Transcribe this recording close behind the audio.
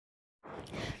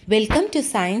Welcome to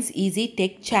Science Easy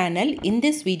Tech channel. In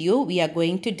this video, we are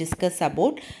going to discuss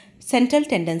about central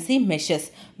tendency measures.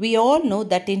 We all know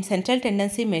that in central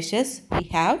tendency measures, we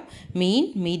have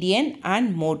mean, median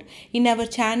and mode. In our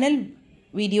channel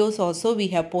videos also, we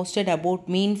have posted about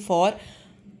mean for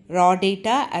raw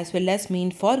data as well as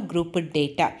mean for grouped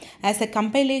data. As a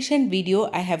compilation video,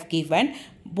 I have given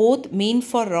both mean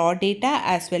for raw data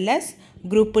as well as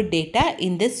grouped data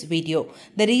in this video.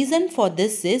 The reason for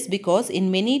this is because in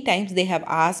many times they have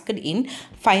asked in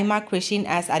 5-mark question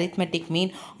as arithmetic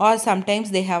mean, or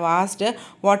sometimes they have asked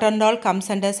what and all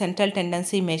comes under central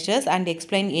tendency measures and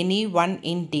explain any one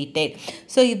in detail.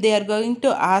 So if they are going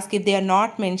to ask, if they are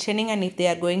not mentioning and if they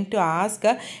are going to ask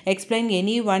explain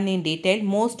any one in detail,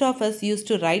 most of us used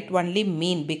to write only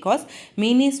mean, because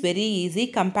mean is very easy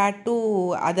compared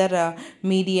to other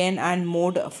median and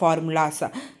mode formulas.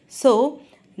 So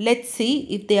let's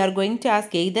see if they are going to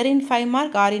ask either in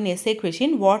 5-mark or in essay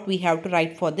question what we have to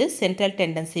write for this central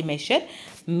tendency measure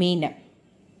mean.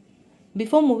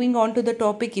 Before moving on to the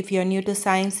topic, if you are new to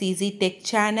Science Easy Tech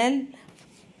channel,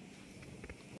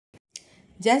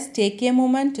 just take a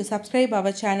moment to subscribe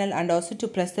our channel and also to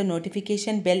press the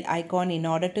notification bell icon in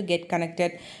order to get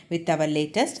connected with our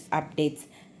latest updates.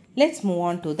 Let's move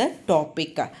on to the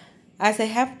topic. As I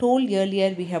have told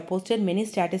earlier, we have posted many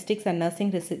statistics and nursing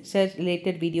research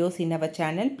related videos in our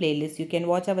channel playlist. You can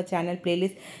watch our channel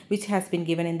playlist, which has been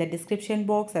given in the description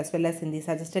box as well as in the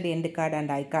suggested end card and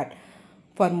iCard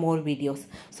for more videos.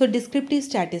 So descriptive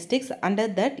statistics, under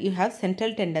that you have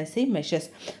central tendency measures.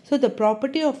 So the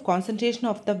property of concentration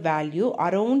of the value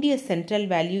around a central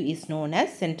value is known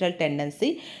as central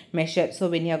tendency measure. So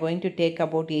when you are going to take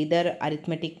about either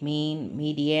arithmetic mean,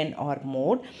 median or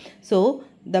mode, so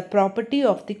the property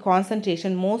of the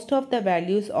concentration, most of the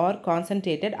values are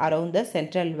concentrated around the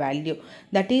central value,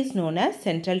 that is known as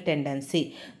central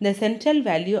tendency. The central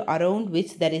value around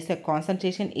which there is a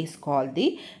concentration is called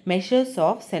the measures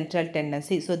of central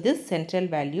tendency. So this central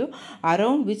value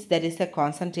around which there is a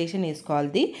concentration is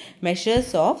called the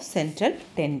measures of central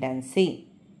tendency.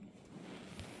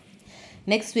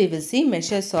 Next we will see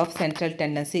measures of central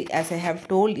tendency. As I have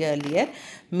told earlier,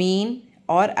 mean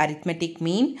or arithmetic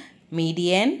mean,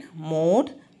 median,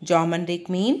 mode, geometric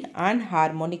mean and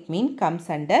harmonic mean comes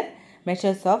under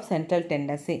measures of central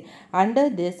tendency. Under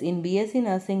this, in Bsc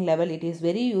Nursing level, it is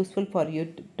very useful for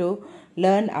you to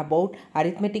learn about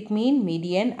arithmetic mean,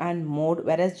 median and mode,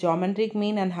 whereas geometric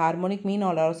mean and harmonic mean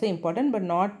are also important but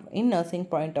not in nursing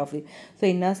point of view. So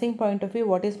in nursing point of view,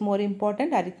 what is more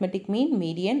important? Arithmetic mean,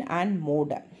 median and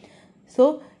mode.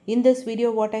 So in this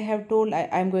video, what I have told, I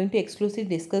am going to exclusively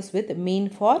discuss with mean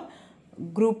for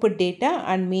grouped data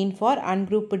and mean for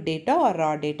ungrouped data or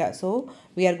raw data. So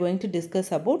we are going to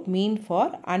discuss about mean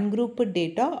for ungrouped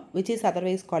data, which is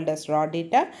otherwise called as raw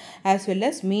data, as well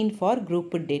as mean for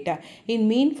grouped data. In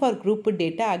mean for grouped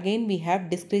data, again we have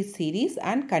discrete series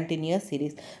and continuous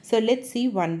series. So let's see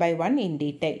one by one in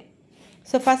detail.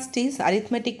 So first is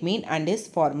arithmetic mean and its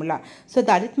formula. So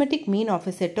the arithmetic mean of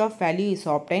a set of value is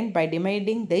obtained by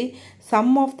dividing the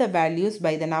sum of the values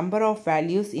by the number of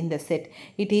values in the set.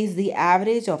 It is the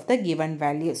average of the given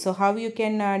value. So how you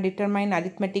can determine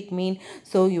arithmetic mean?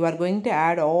 So you are going to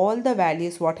add all the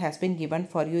values what has been given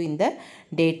for you in the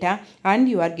data, and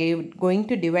you are going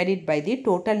to divide it by the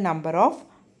total number of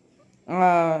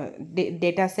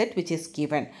data set which is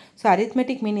given. So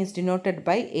arithmetic mean is denoted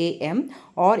by AM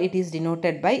or it is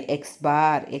denoted by X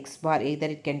bar. X bar, either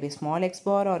it can be small x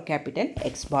bar or capital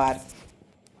X bar.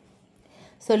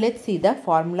 So let's see the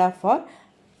formula for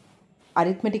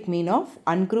arithmetic mean of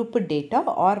ungrouped data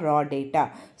or raw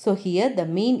data. So here the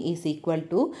mean is equal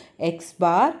to X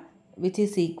bar, which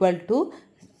is equal to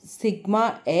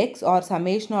sigma x or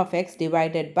summation of x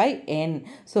divided by n.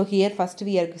 So here first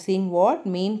we are seeing what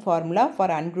mean formula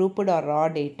for ungrouped or raw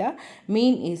data.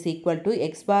 Mean is equal to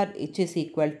x bar, which is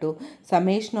equal to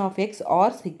summation of x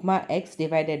or sigma x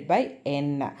divided by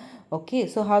n. Okay,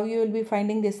 so how you will be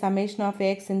finding this summation of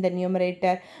x in the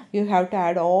numerator? You have to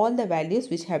add all the values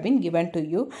which have been given to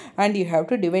you and you have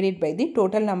to divide it by the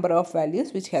total number of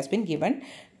values which has been given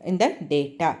in the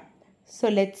data. So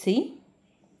let's see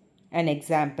an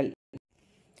example.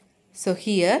 So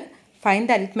here find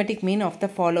the arithmetic mean of the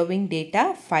following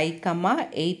data: 5,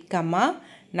 8,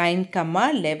 9,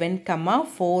 11,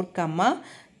 4,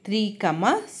 3,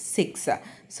 6.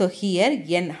 So here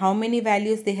n, how many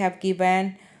values they have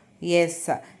given? Yes,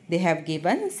 they have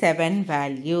given 7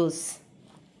 values.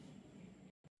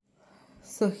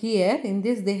 So here in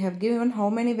this they have given how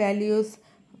many values?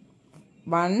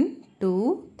 1,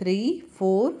 2, 3,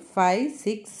 4, 5,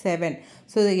 6, 7.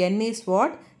 So the n is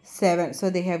what? 7. So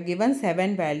they have given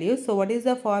 7 values. So what is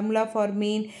the formula for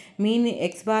mean? Mean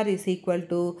x bar is equal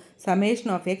to summation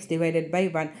of x divided by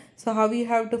 1. So how you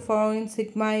have to find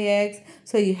sigma x?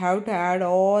 So you have to add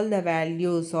all the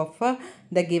values of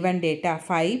the given data.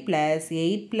 5 plus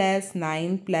 8 plus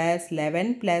 9 plus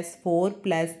 11 plus 4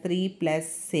 plus 3 plus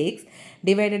 6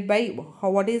 divided by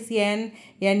what is n?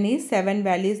 N is 7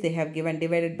 values they have given,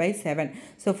 divided by 7.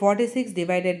 So 46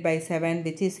 divided by 7,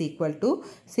 which is equal to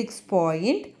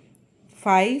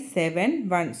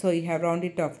 6.571. So you have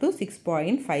rounded it off to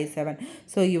 6.57.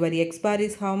 So your x bar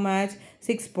is how much?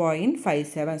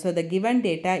 6.57. So the given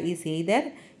data is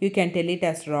either you can tell it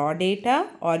as raw data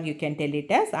or you can tell it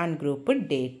as ungrouped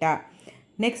data.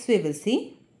 Next we will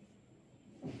see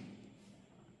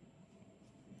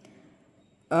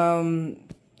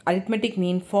arithmetic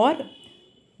mean for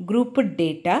grouped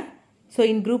data. So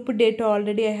in grouped data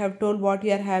already I have told what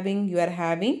you are having. You are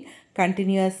having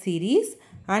continuous series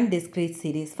and discrete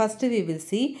series. First we will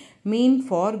see mean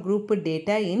for grouped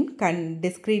data in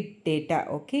discrete data.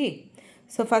 Okay.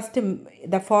 So first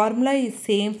the formula is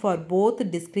same for both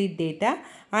discrete data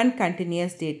and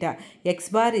continuous data. X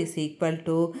bar is equal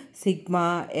to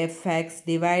sigma fx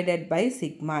divided by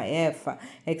sigma f.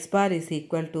 X bar is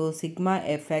equal to sigma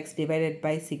fx divided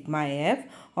by sigma f,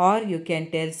 or you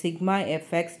can tell sigma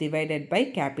fx divided by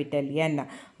capital N.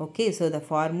 Okay, so the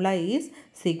formula is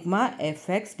sigma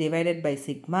fx divided by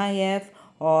sigma f,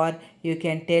 or you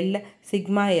can tell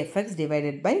sigma fx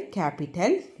divided by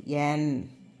capital N.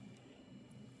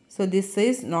 So this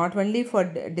is not only for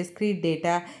discrete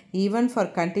data, even for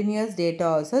continuous data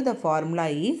also the formula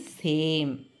is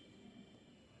same.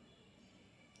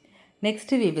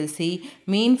 Next we will see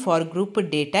mean for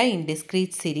grouped data in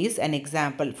discrete series. An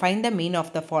example. Find the mean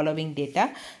of the following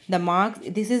data. The marks,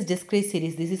 this is discrete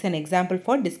series. This is an example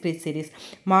for discrete series.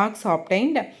 Marks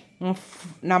obtained,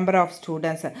 number of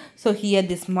students. So here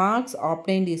this marks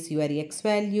obtained is your x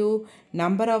value,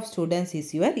 number of students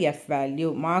is your f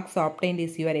value. Marks obtained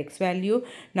is your x value,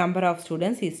 number of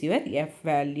students is your f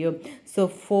value. So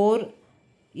 4,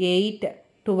 8,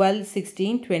 12,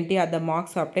 16, 20 are the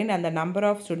marks obtained, and the number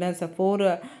of students,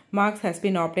 4 marks has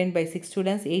been obtained by 6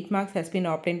 students, 8 marks has been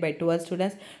obtained by 12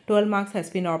 students, 12 marks has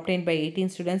been obtained by 18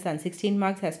 students, and 16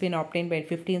 marks has been obtained by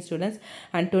 15 students,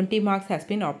 and 20 marks has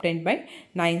been obtained by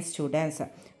 9 students.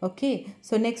 Okay,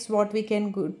 so next what we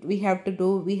have to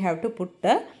do, we have to put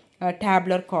the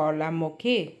tabular column.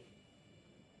 Okay.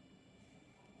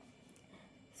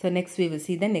 So next we will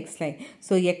see the next line.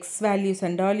 So x values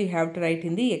and all you have to write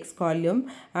in the x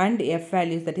column, and f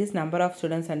values, that is number of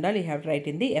students and all, you have to write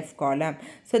in the f column.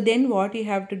 So then what you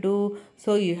have to do?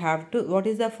 So you have to, what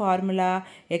is the formula?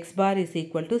 X bar is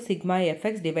equal to sigma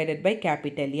fx divided by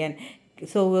capital N.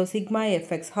 So sigma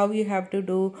fx, how you have to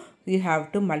do? You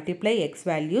have to multiply x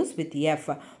values with f.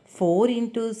 4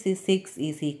 into 6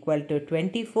 is equal to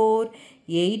 24.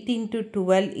 8 into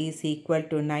 12 is equal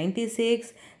to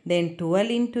 96. Then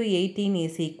 12 into 18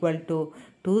 is equal to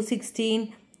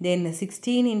 216. Then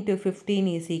 16 into 15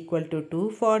 is equal to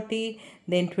 240.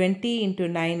 Then 20 into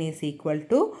 9 is equal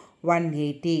to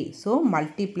 180. So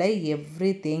multiply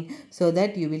everything so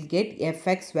that you will get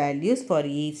fx values for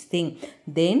each thing.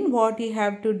 Then what you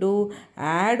have to do?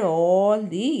 Add all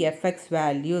the fx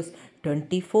values.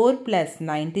 24 plus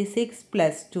 96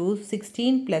 plus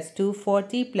 216 plus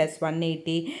 240 plus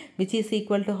 180, which is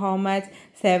equal to how much?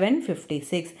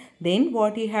 756. Then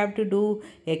what you have to do?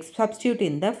 Substitute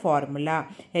in the formula.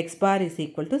 X bar is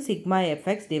equal to sigma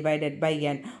fx divided by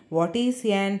n. What is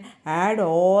n? Add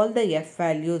all the f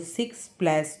values. 6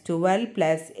 plus 12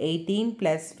 plus 18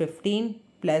 plus 15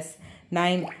 plus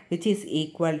 9, which is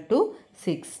equal to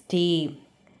 60.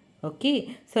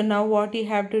 Okay, so now what you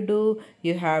have to do?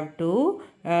 You have to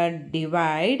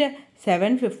divide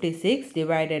 756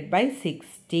 divided by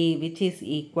 60, which is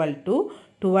equal to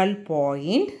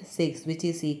 12.6, which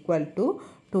is equal to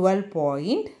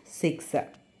 12.6.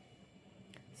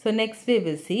 So next we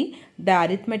will see the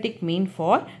arithmetic mean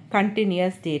for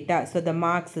continuous data. So the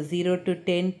marks 0 to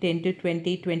 10, 10 to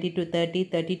 20, 20 to 30,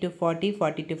 30 to 40,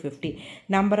 40 to 50.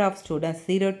 Number of students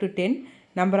 0 to 10.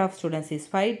 Number of students is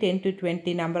 5, 10 to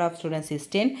 20, number of students is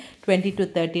 10, 20 to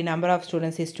 30, number of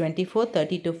students is 24,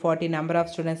 30 to 40, number of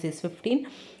students is 15,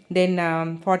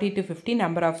 then 40 to 50,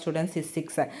 number of students is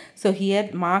 6. So here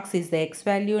marks is the x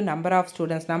value, number of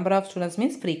students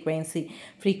means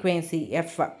frequency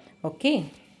f.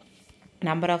 Okay.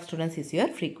 Number of students is your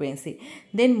frequency.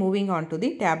 Then moving on to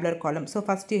the tabular column. So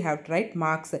first you have to write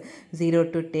marks 0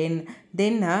 to 10.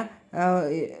 Then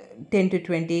 10 to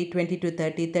 20, 20 to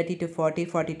 30, 30 to 40,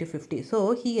 40 to 50.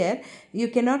 So here you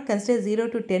cannot consider 0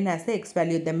 to 10 as the x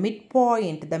value. The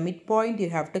midpoint you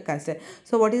have to consider.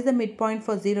 So what is the midpoint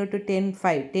for 0 to 10?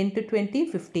 5. 10 to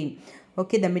 20, 15.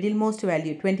 Okay, the middlemost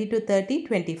value 20 to 30,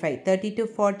 25, 30 to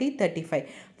 40, 35,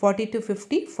 40 to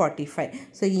 50, 45.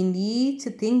 So in each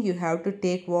thing you have to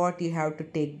take what? You have to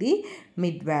take the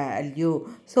mid value.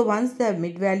 So once the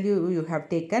mid value you have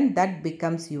taken, that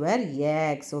becomes your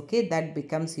x. Okay, that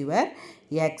becomes your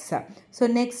x. So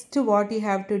next what you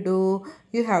have to do?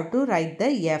 You have to write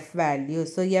the f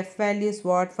values. So f values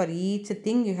what? For each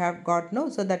thing you have got, no?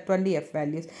 So that only f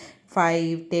values.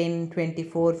 5, 10,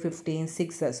 24, 15,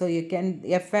 6. So you can,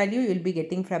 f value you will be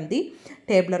getting from the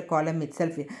tabular column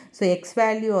itself. So x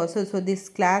value also, so this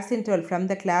class interval, from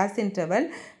the class interval,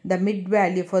 the mid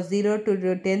value for 0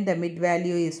 to 10, the mid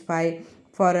value is 5.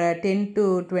 For 10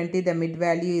 to 20, the mid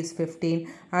value is 15.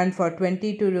 And for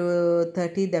 20 to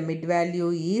 30, the mid value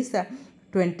is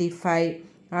 25.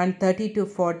 And 30 to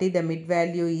 40, the mid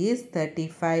value is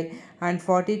 35. And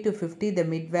 40 to 50, the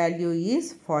mid value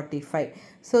is 45.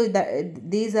 So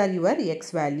these are your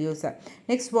x values.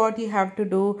 Next what you have to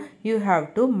do? You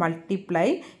have to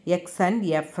multiply x and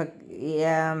f.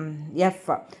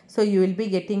 So you will be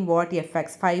getting what?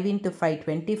 Fx. 5 into 5,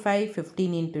 25.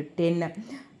 15 into 10,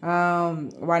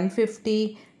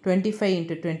 150. 25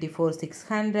 into 24,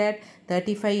 600,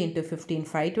 35 into 15,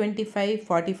 525,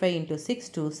 45 into 6,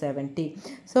 270.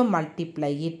 So multiply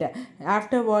it.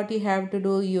 After what you have to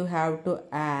do? You have to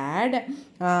add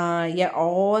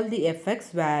all the fx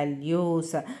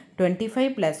values.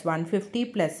 25 plus 150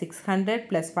 plus 600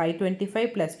 plus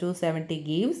 525 plus 270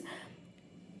 gives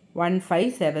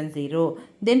 1570.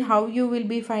 Then how you will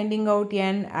be finding out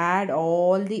n? Add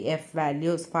all the f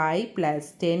values. 5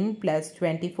 plus 10 plus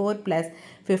 24 plus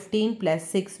 15 plus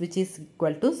 6, which is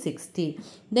equal to 60.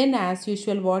 Then as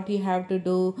usual what you have to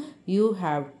do? You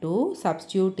have to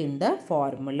substitute in the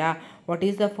formula. What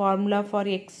is the formula for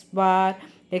x bar?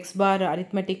 X bar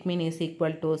arithmetic mean is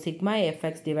equal to sigma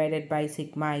fx divided by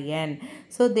sigma n.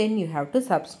 So then you have to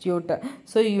substitute.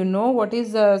 So you know what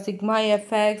is sigma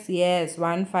fx? Yes,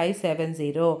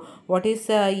 1570. What is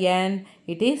n?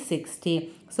 It is 60.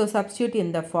 So substitute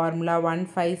in the formula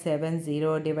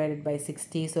 1570 divided by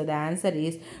 60. So the answer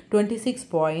is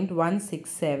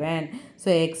 26.167. So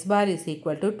x bar is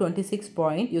equal to 26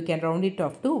 point. You can round it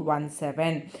off to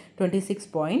 17.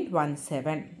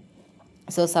 26.17.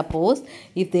 So suppose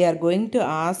if they are going to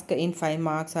ask in 5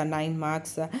 marks or 9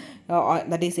 marks,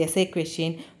 that is essay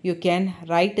question, you can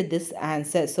write this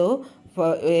answer. So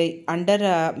for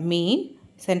under mean,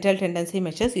 central tendency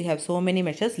measures, you have so many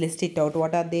measures, list it out.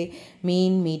 What are they?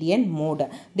 Mean, median, mode.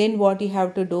 Then what you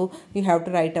have to do? You have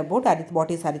to write about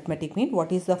what is arithmetic mean,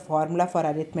 what is the formula for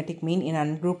arithmetic mean in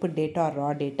ungrouped data or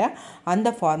raw data, and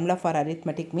the formula for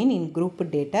arithmetic mean in grouped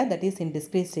data, that is in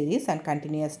discrete series and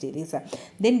continuous series.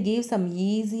 Then give some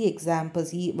easy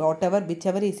examples,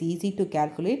 whichever is easy to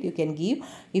calculate you can give.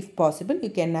 If possible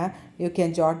you can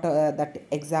jot that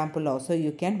example also,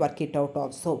 you can work it out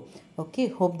also. Okay,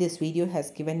 hope this video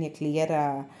has given a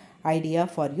clear idea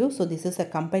for you. So this is a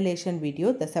compilation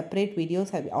video. The separate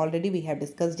videos we have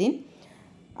discussed in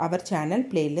our channel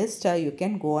playlist. You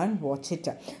can go and watch it.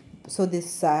 So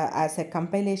this as a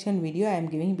compilation video I am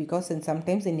giving because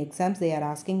sometimes in exams they are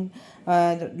asking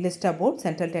list about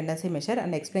central tendency measure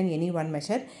and explain any one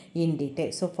measure in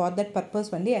detail. So for that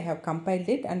purpose only I have compiled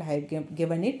it and I have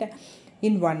given it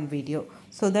in one video,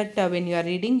 so that when you are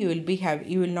reading you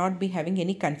will not be having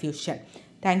any confusion.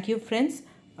 Thank you friends.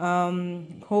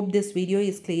 Hope this video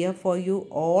is clear for you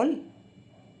all.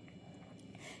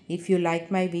 If you like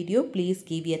my video, please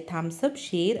give a thumbs up,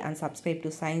 share and subscribe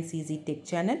to Science Easy Tech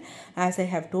channel. As I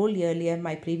have told earlier,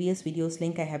 my previous videos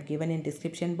link I have given in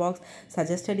description box,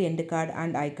 suggested end card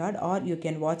and iCard, or you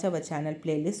can watch our channel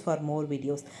playlist for more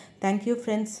videos. Thank you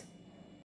friends.